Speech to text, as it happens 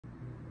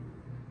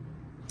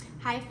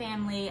Hi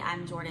family,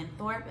 I'm Jordan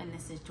Thorpe and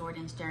this is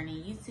Jordan's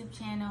Journey YouTube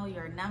channel,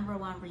 your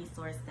 #1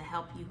 resource to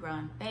help you grow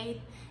in faith.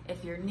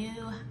 If you're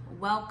new,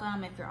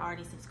 welcome. If you're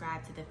already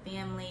subscribed to the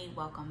family,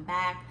 welcome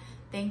back.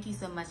 Thank you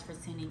so much for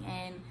tuning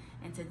in.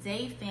 And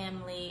today,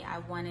 family, I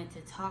wanted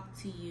to talk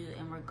to you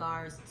in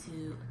regards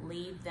to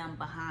leave them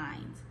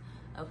behind.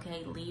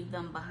 Okay, leave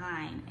them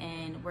behind.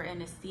 And we're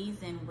in a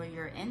season where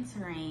you're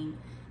entering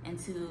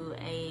into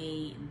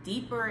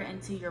deeper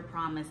into your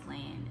promised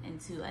land,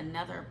 into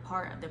another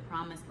part of the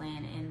promised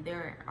land, and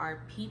there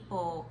are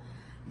people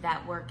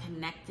that were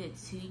connected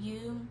to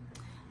you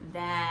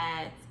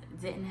that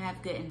didn't have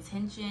good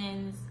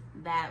intentions,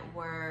 that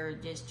were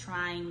just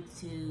trying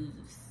to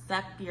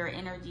suck your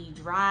energy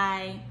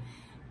dry,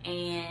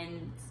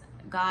 and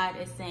God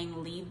is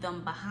saying leave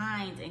them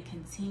behind and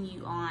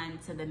continue on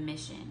to the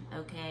mission,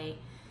 okay?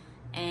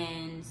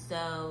 And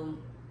so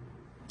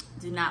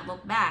do not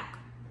look back.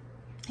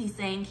 He's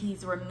saying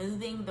he's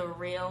removing the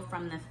real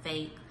from the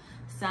fake.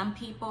 Some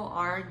people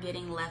are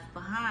getting left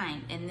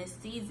behind in this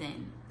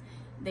season.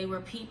 They were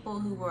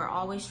people who were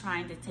always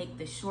trying to take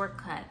the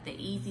shortcut, the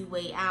easy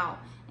way out,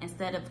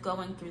 instead of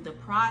going through the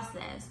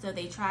process. So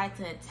they tried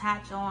to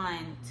attach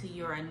on to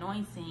your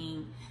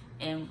anointing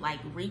and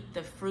like reap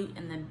the fruit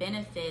and the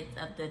benefits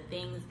of the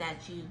things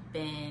that you've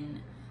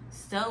been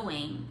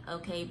sowing,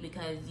 okay?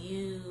 Because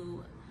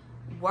you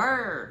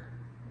were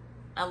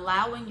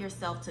allowing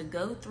yourself to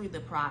go through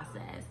the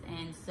process,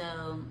 and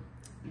so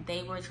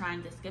they were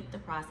trying to skip the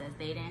process.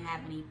 They didn't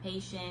have any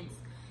patience.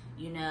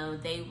 You know,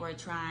 they were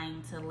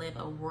trying to live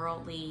a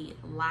worldly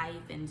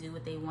life and do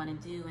what they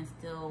want to do and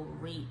still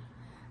reap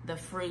the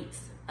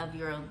fruits of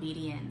your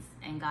obedience.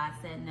 And God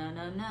said, no,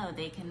 no, no,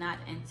 they cannot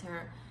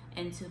enter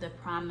into the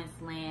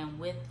promised land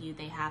with you.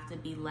 They have to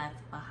be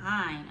left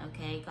behind,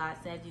 okay? God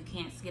said you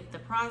can't skip the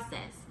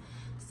process.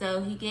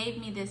 So he gave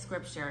me this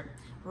scripture,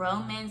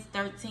 Romans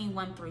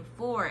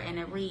 13:1-4, and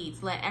it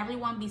reads, "Let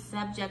everyone be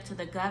subject to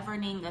the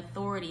governing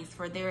authorities,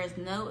 for there is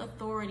no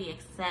authority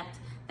except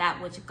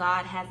that which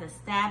God has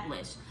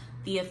established.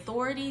 The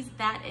authorities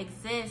that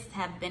exist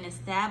have been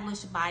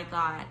established by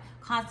God.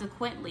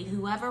 Consequently,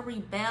 whoever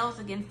rebels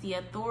against the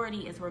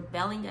authority is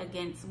rebelling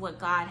against what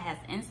God has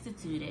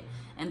instituted,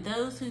 and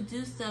those who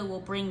do so will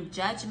bring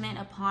judgment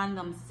upon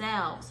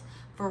themselves.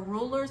 For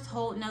rulers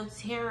hold no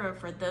terror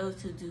for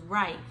those who do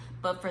right,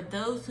 but for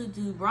those who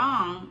do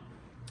wrong.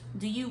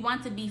 Do you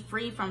want to be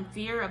free from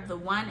fear of the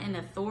one in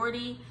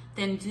authority?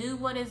 Then do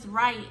what is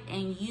right,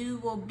 and you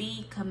will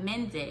be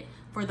commended.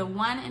 For the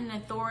one in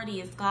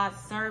authority is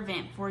God's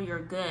servant for your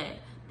good.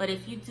 But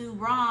if you do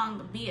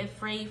wrong, be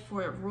afraid,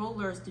 for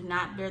rulers do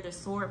not bear the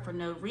sword for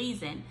no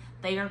reason.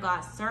 They are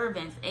God's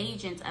servants,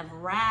 agents of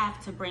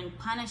wrath to bring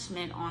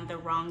punishment on the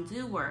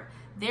wrongdoer.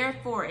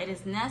 Therefore, it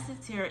is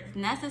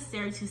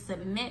necessary to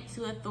submit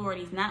to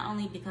authorities, not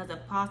only because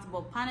of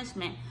possible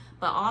punishment,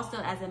 but also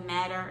as a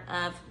matter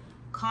of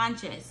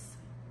conscience."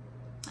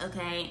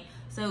 Okay,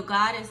 so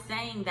God is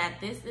saying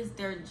that this is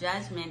their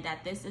judgment,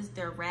 that this is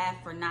their wrath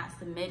for not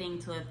submitting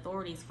to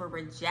authorities, for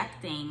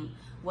rejecting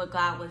what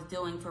God was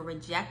doing, for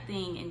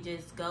rejecting and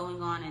just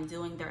going on and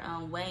doing their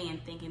own way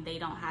and thinking they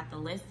don't have to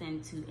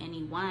listen to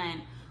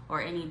anyone or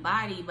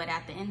anybody. But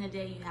at the end of the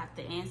day, you have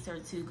to answer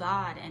to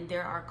God, and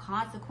there are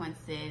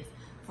consequences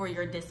for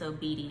your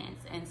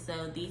disobedience. And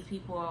so these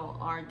people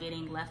are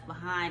getting left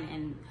behind,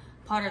 and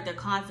part of their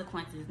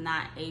consequence is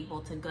not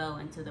able to go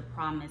into the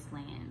promised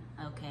land,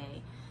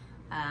 okay,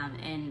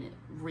 and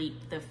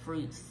reap the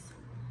fruits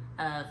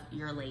of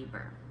your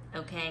labor,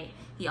 okay?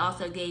 He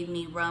also gave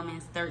me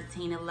Romans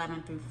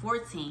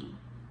 13:11-14,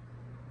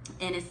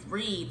 and it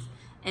reads,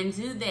 "And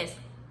do this,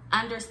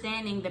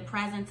 understanding the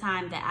present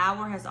time, the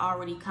hour has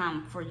already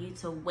come for you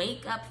to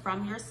wake up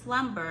from your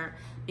slumber,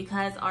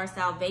 because our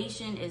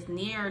salvation is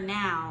nearer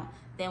now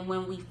than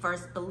when we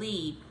first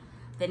believed.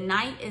 The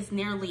night is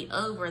nearly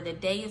over, the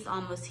day is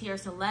almost here,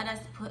 so let us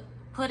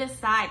put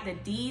aside the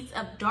deeds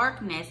of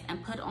darkness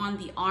and put on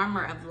the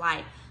armor of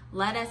light.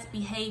 Let us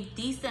behave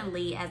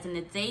decently as in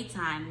the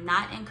daytime,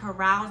 not in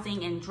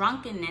carousing and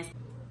drunkenness."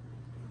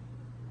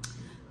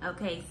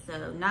 Okay,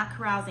 so not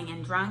carousing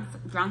and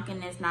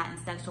drunkenness, not in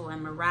sexual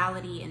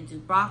immorality and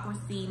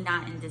debauchery,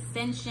 not in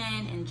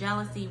dissension and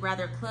jealousy.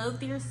 Rather,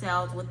 clothe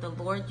yourselves with the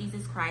Lord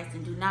Jesus Christ,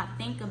 and do not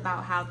think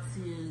about how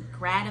to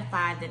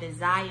gratify the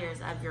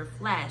desires of your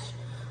flesh.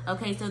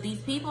 Okay, so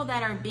these people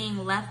that are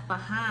being left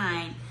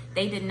behind,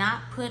 they did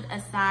not put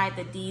aside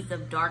the deeds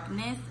of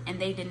darkness, and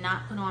they did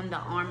not put on the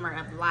armor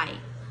of light.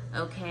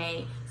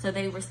 Okay, so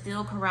they were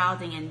still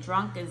carousing and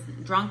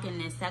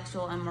drunkenness,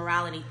 sexual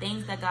immorality,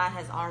 things that God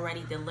has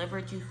already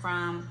delivered you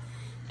from.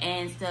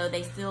 And so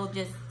they still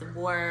just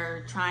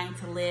were trying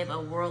to live a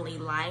worldly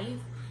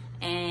life,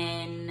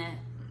 and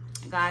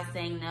God's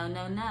saying, no,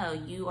 no, no,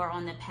 you are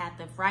on the path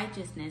of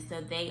righteousness.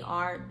 So they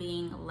are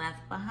being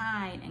left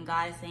behind, and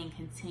God is saying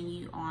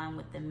continue on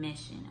with the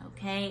mission,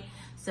 okay?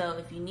 So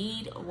if you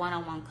need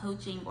one-on-one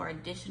coaching or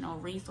additional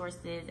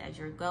resources as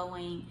you're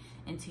going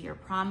into your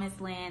promised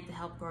land to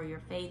help grow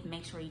your faith,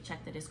 make sure you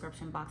check the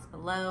description box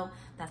below.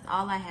 That's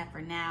all I have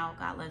for now.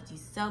 God loves you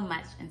so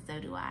much, and so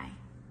do I.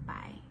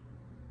 Bye.